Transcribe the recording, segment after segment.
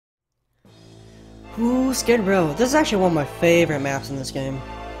Ooh, Skid Row. This is actually one of my favorite maps in this game.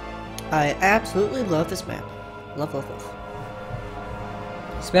 I absolutely love this map. Love, love, love.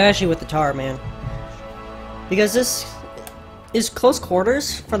 Especially with the tar, man. Because this is close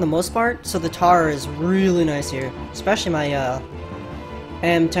quarters for the most part, so the tar is really nice here. Especially my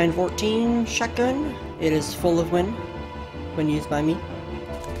M1014 shotgun. It is full of wind when used by me.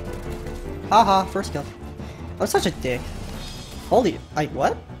 Haha, first kill. I'm such a dick. Holy,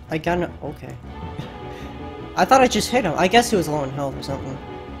 what? I got an, okay. I thought I just hit him. I guess he was low in health or something.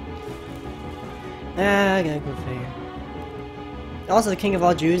 I gotta go figure. Also, the King of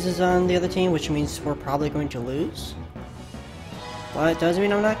all Jews is on the other team, which means we're probably going to lose. But it doesn't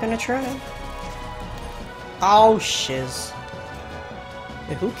mean I'm not gonna try. Oh, shiz.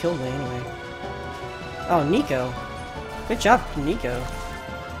 Hey, who killed me anyway? Oh, Nico. Good job, Nico.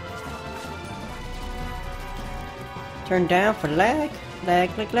 Turn down for lag.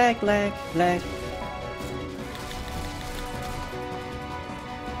 Lag, lag, lag, lag, lag.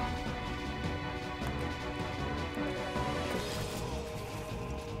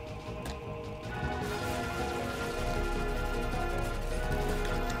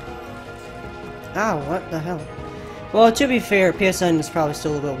 Ow, what the hell? Well, to be fair, PSN is probably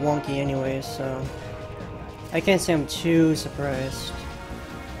still a bit wonky anyways, so I can't say I'm too surprised.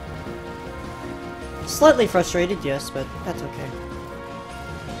 Slightly frustrated, yes, but that's okay.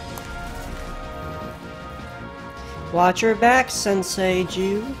 Watch your back, Sensei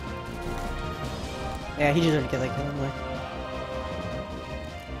Jew. Yeah, he deserved to get that kill anyway.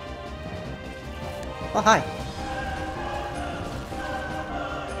 Oh, hi.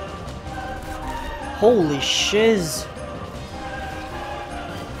 Holy shiz.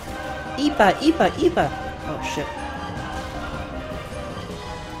 Ipa, Ipa, Ipa. Oh, shit.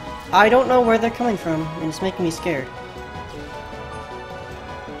 I don't know where they're coming from, and it's making me scared.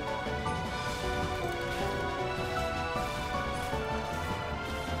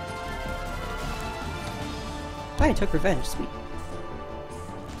 I took revenge, sweet.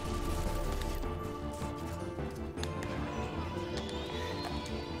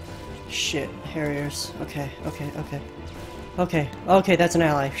 Shit, Harriers. Okay, okay, okay. Okay, okay, that's an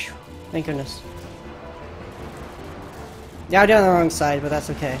ally. Whew. Thank goodness. Yeah, I'm down the wrong side, but that's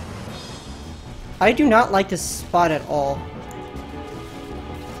okay. I do not like this spot at all.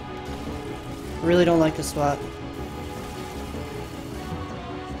 Really don't like this spot.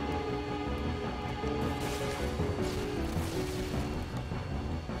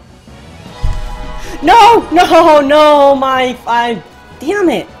 No! No! No! Damn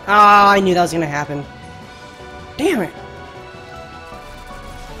it! Ah, I knew that was gonna happen. Damn it!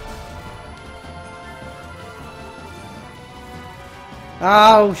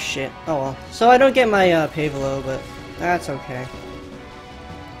 Oh, shit. Oh well. So I don't get my Pavelo, but that's okay.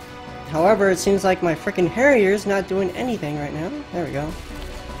 However, it seems like my frickin' Harrier's not doing anything right now. There we go.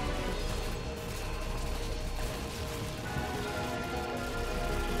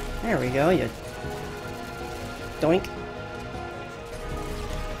 There we go, you doink.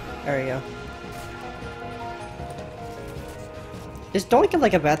 There we go. Is doink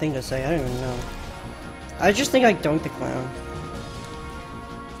like a bad thing to say? I don't even know. I just think I doink the clown.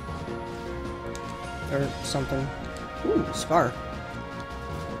 Or something. Ooh, Scar.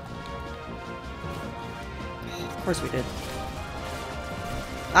 Of course we did.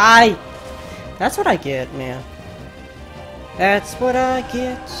 That's what I get, man. That's what I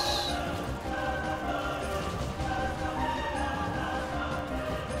get.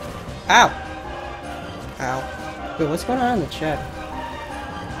 Ow! Ow. Wait, what's going on in the chat?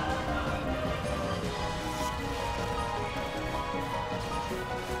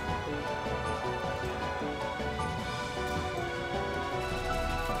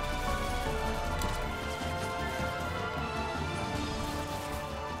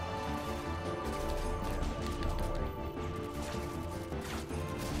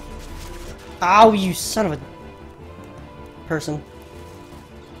 Ow, you son of a person.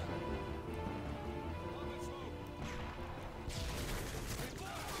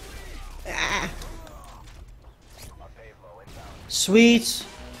 Ah. Sweet.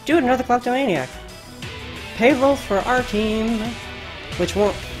 Dude, another Kleptomaniac. Payroll for our team. Which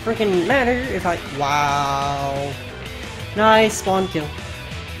won't freaking matter if I... Wow. Nice spawn kill.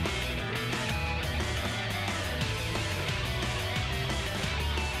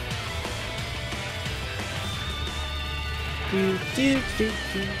 Do, do, do,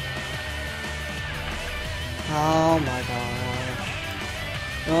 do. Oh my gosh.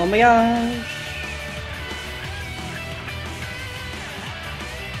 Oh my gosh.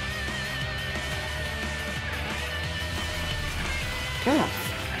 God.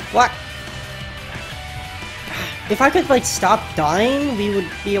 What? If I could, like, stop dying, we would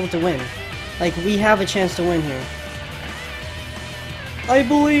be able to win. Like, we have a chance to win here. I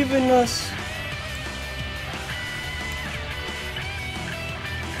believe in us.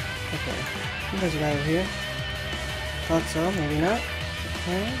 Okay. You guys are over here. Thought so, maybe not.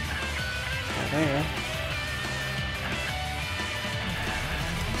 Okay. Oh, there.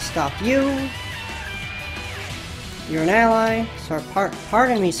 Stop you. You're an ally. Sir,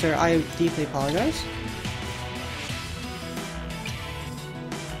 pardon me, sir. I deeply apologize.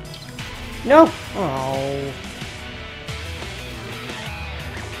 No! Oh.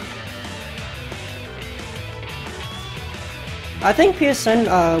 I think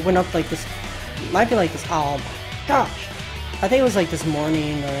PSN went up like this. Might be like this. Oh my gosh. I think it was like this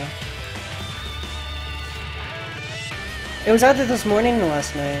morning or. It was either this morning or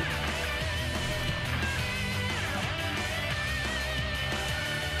last night.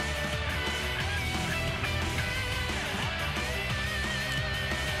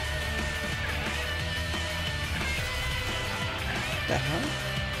 The hell?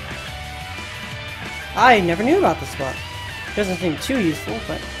 I never knew about this spot. Doesn't seem too useful,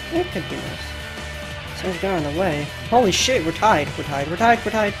 but it could be nice. Someone's going on the way. Holy shit, we're tied. We're tied. We're tied.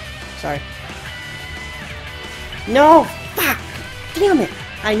 We're tied. Sorry. No! Fuck! Damn it!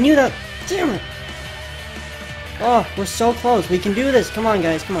 I knew that. Damn it! Oh, we're so close. We can do this. Come on,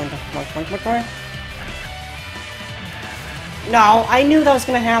 guys. Come on. Come on. Come on. Come on. Come on. No! I knew that was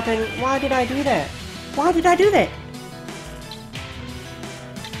gonna happen. Why did I do that? Why did I do that?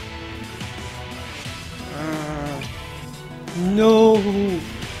 No!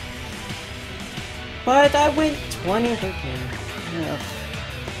 But I went 20-13.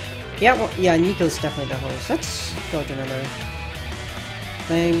 Yeah, well, yeah, Nico's definitely the host. Let's go to another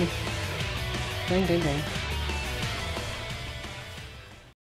thing. Ding, ding, ding.